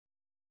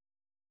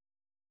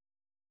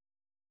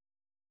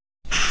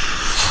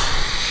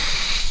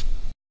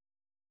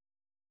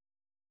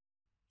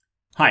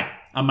Hi,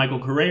 I'm Michael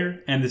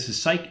Correa, and this is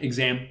Psych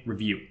Exam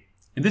Review.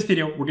 In this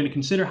video, we're going to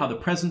consider how the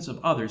presence of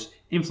others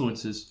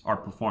influences our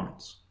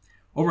performance.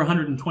 Over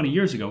 120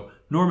 years ago,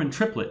 Norman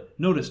Triplett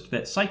noticed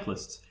that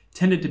cyclists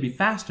tended to be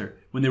faster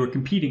when they were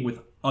competing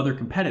with other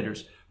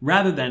competitors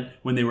rather than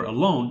when they were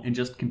alone and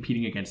just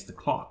competing against the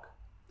clock.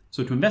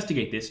 So to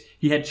investigate this,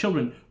 he had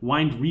children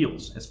wind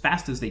reels as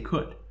fast as they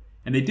could,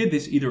 and they did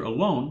this either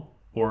alone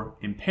or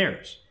in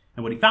pairs.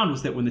 And what he found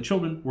was that when the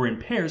children were in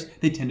pairs,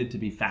 they tended to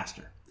be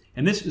faster.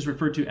 And this is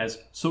referred to as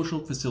social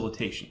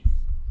facilitation.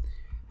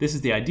 This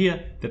is the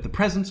idea that the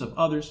presence of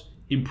others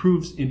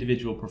improves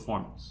individual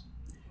performance.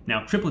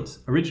 Now, Triplett's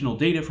original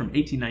data from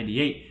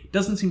 1898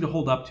 doesn't seem to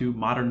hold up to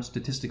modern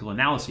statistical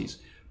analyses,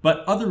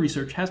 but other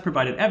research has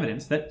provided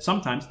evidence that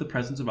sometimes the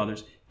presence of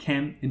others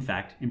can, in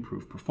fact,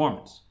 improve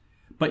performance.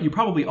 But you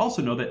probably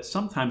also know that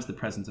sometimes the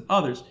presence of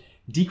others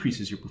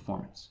decreases your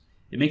performance.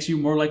 It makes you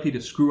more likely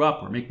to screw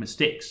up or make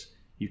mistakes.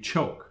 You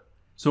choke.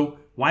 So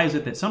why is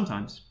it that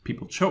sometimes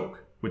people choke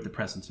with the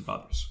presence of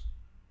others?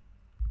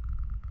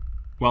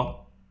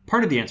 Well,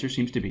 part of the answer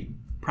seems to be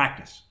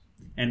practice,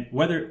 and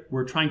whether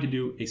we're trying to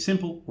do a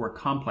simple or a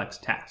complex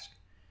task.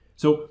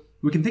 So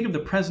we can think of the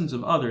presence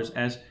of others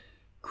as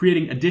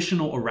creating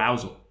additional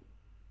arousal.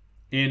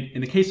 And in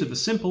the case of a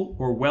simple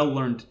or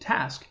well-learned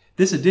task,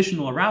 this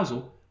additional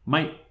arousal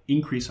might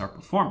increase our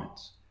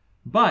performance.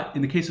 But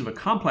in the case of a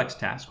complex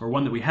task, or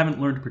one that we haven't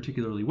learned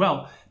particularly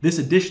well, this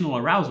additional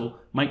arousal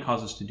might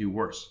cause us to do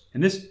worse.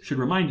 And this should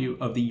remind you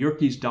of the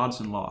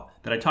Yerkes-Dodson law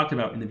that I talked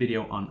about in the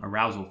video on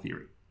arousal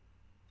theory.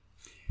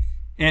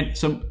 And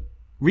some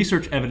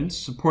research evidence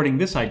supporting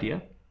this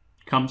idea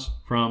comes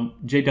from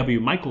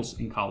J.W. Michaels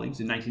and colleagues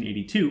in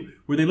 1982,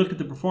 where they looked at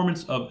the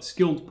performance of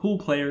skilled pool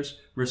players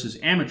versus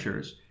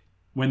amateurs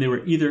when they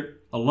were either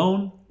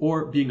alone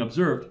or being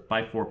observed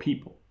by 4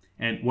 people.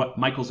 And what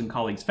Michaels and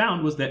colleagues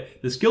found was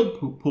that the skilled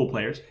pool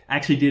players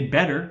actually did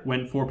better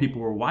when 4 people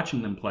were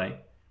watching them play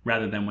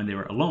rather than when they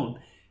were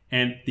alone.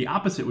 And the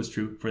opposite was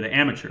true for the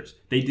amateurs.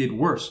 They did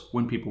worse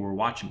when people were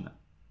watching them.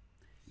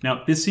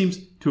 Now, this seems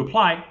to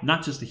apply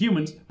not just to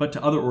humans, but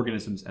to other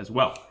organisms as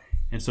well.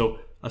 And so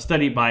a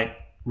study by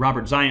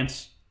Robert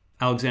Zients,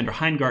 Alexander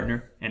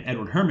Heingartner, and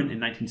Edward Herman in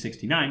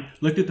 1969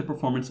 looked at the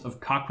performance of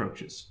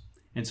cockroaches.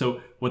 And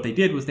so what they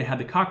did was they had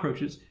the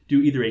cockroaches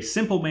do either a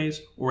simple maze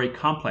or a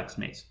complex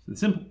maze.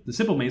 The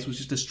simple maze was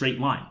just a straight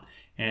line,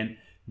 and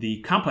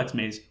the complex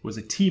maze was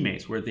a T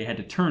maze where they had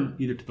to turn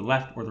either to the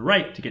left or the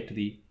right to get to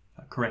the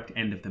correct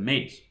end of the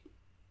maze.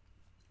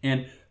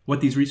 And what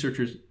these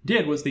researchers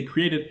did was they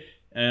created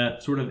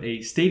sort of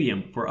a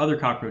stadium for other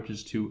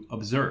cockroaches to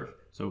observe.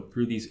 So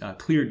through these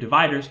clear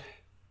dividers,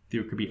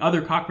 there could be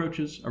other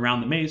cockroaches around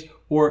the maze,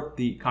 or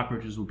the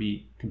cockroaches would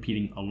be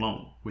competing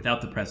alone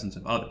without the presence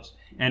of others.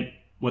 And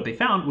what they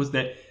found was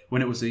that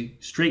when it was a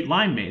straight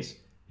line maze,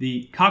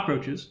 the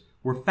cockroaches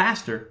were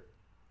faster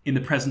in the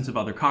presence of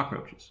other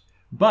cockroaches.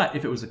 But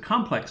if it was a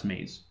complex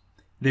maze,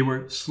 they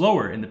were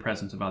slower in the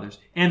presence of others,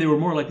 and they were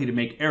more likely to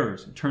make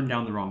errors and turn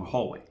down the wrong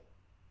hallway.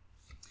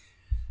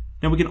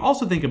 Now we can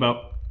also think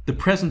about the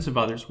presence of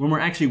others when we're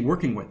actually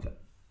working with them.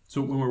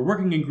 So when we're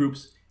working in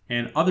groups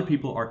and other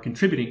people are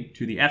contributing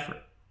to the effort.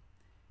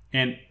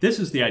 And this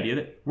is the idea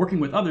that working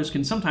with others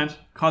can sometimes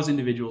cause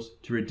individuals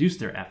to reduce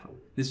their effort.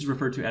 This is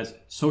referred to as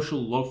social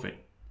loafing.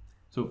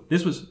 So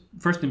this was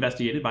first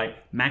investigated by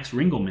Max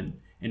Ringelmann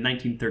in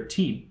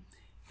 1913.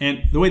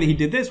 And the way that he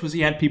did this was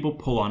he had people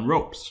pull on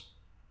ropes.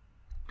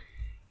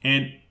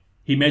 And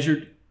he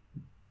measured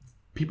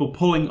people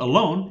pulling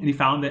alone, and he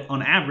found that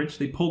on average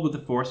they pulled with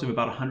a force of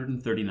about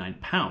 139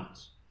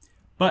 pounds.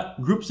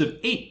 But groups of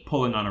 8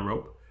 pulling on a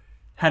rope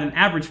had an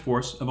average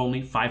force of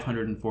only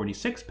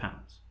 546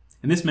 pounds.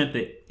 And this meant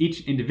that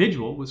each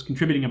individual was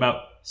contributing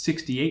about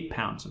 68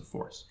 pounds of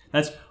force.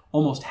 That's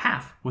almost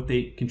half what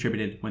they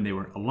contributed when they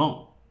were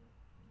alone.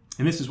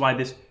 And this is why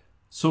this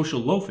social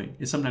loafing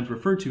is sometimes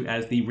referred to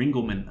as the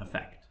Ringelmann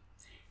effect.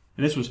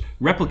 And this was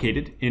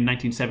replicated in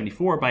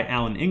 1974 by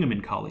Alan Ingham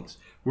and colleagues,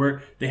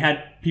 where they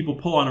had people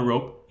pull on a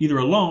rope either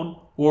alone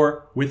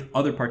or with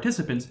other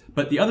participants,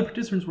 but the other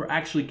participants were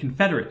actually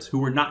Confederates who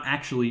were not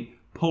actually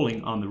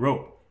pulling on the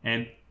rope.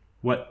 And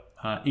what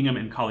Ingham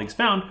and colleagues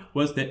found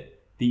was that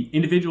the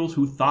individuals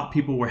who thought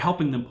people were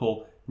helping them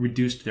pull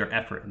reduced their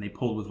effort, and they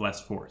pulled with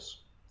less force.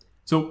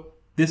 So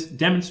this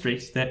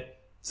demonstrates that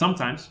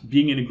sometimes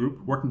being in a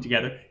group, working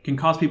together, can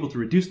cause people to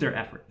reduce their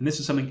effort. And this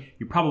is something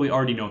you probably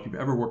already know if you've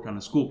ever worked on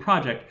a school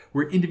project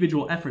where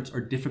individual efforts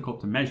are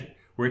difficult to measure,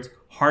 where it's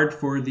hard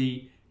for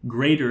the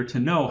grader to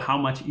know how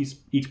much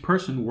each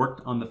person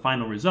worked on the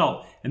final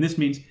result. And this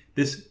means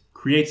this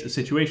creates a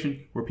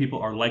situation where people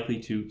are likely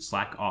to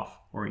slack off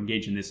or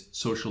engage in this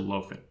social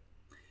loafing.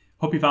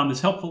 Hope you found this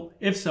helpful.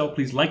 If so,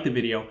 please like the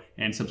video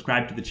and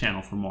subscribe to the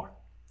channel for more.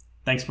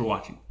 Thanks for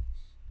watching.